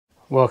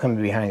Welcome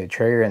to Behind the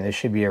Trigger, and this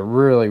should be a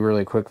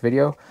really quick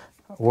video.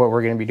 What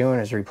we're going to be doing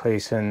is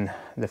replacing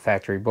the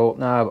factory bolt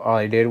knob. All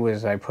I did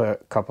was I put a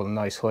couple of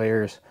nice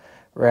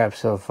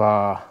wraps of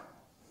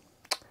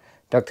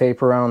duct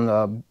tape around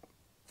the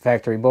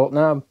factory bolt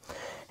knob,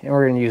 and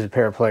we're going to use a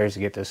pair of pliers to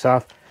get this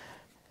off.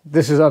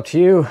 This is up to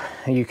you.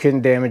 You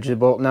couldn't damage the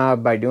bolt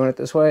knob by doing it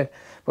this way,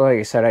 but like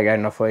I said, I got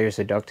enough layers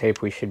of duct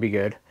tape, we should be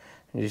good.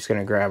 I'm just going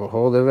to grab a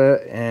hold of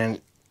it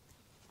and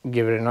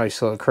give it a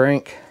nice little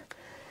crank,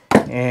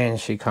 and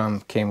she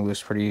came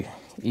loose pretty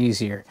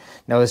easier.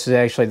 Now this is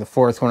actually the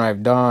fourth one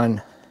I've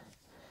done,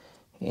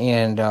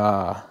 and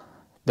the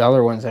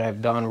other ones that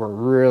I've done were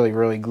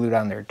really glued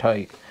on there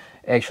tight.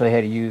 Actually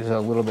had to use a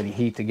little bit of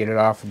heat to get it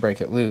off and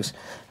break it loose.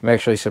 I'm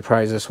actually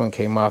surprised this one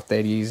came off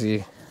that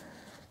easy.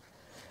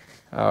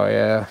 Oh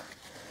yeah,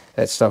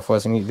 that stuff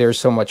wasn't. There's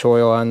so much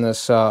oil on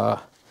this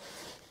on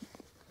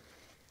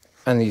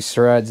these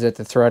threads that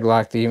the thread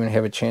lock didn't even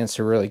have a chance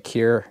to really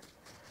cure,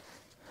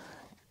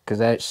 because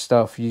that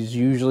stuff is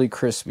usually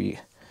crispy.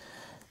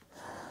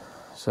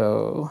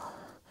 So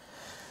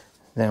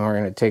then we're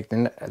going to take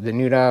the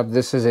new knob.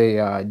 This is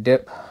a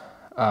dip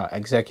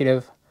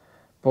executive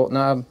bolt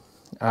knob.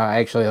 I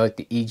actually like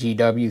the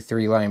EGW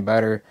 3-line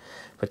better,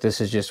 but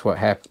this is just what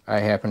I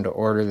happened to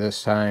order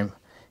this time.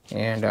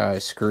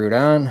 And screw it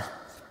on.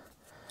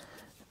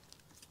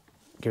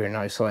 Give it a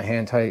nice little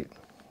hand tight.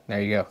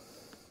 There you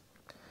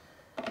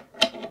go.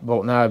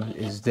 Bolt knob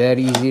is dead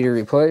easy to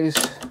replace.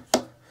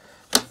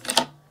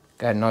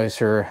 Got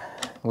nicer,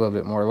 a little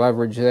bit more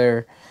leverage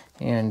there.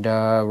 And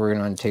we're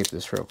going to untape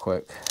this real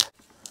quick.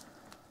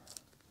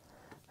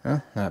 Huh,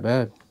 not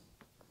bad.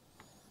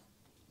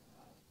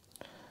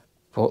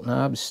 Bolt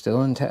knob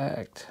still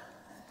intact.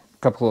 A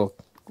couple of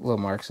little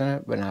marks in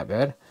it, but not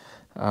bad.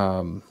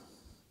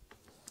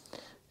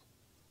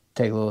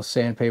 Take a little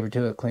sandpaper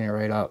to it, clean it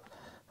right up.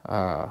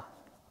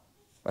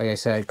 Like I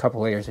said, a couple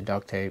layers of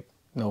duct tape,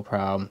 no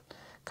problem.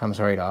 Comes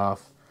right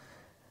off.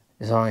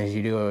 As long as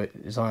you do it,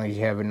 as long as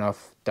you have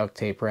enough duct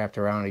tape wrapped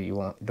around it,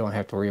 you don't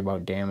have to worry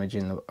about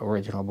damaging the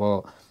original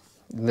bolt.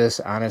 This,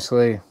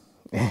 honestly,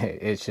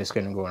 it's just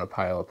going to go in a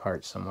pile of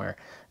parts somewhere.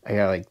 I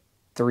got like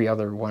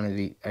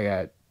I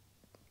got a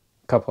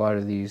couple out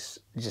of these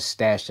just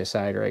stashed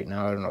aside right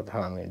now. I don't know what the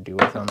hell I'm going to do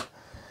with them.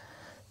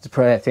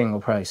 That thing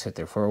will probably sit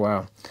there for a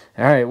while.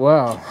 Alright,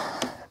 well,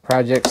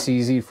 Project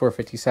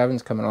CZ457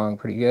 is coming along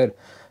pretty good.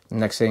 The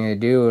next thing they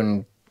do,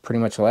 and pretty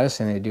much the last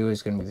thing they do,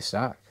 is going to be the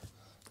stock.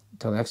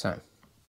 Until next time.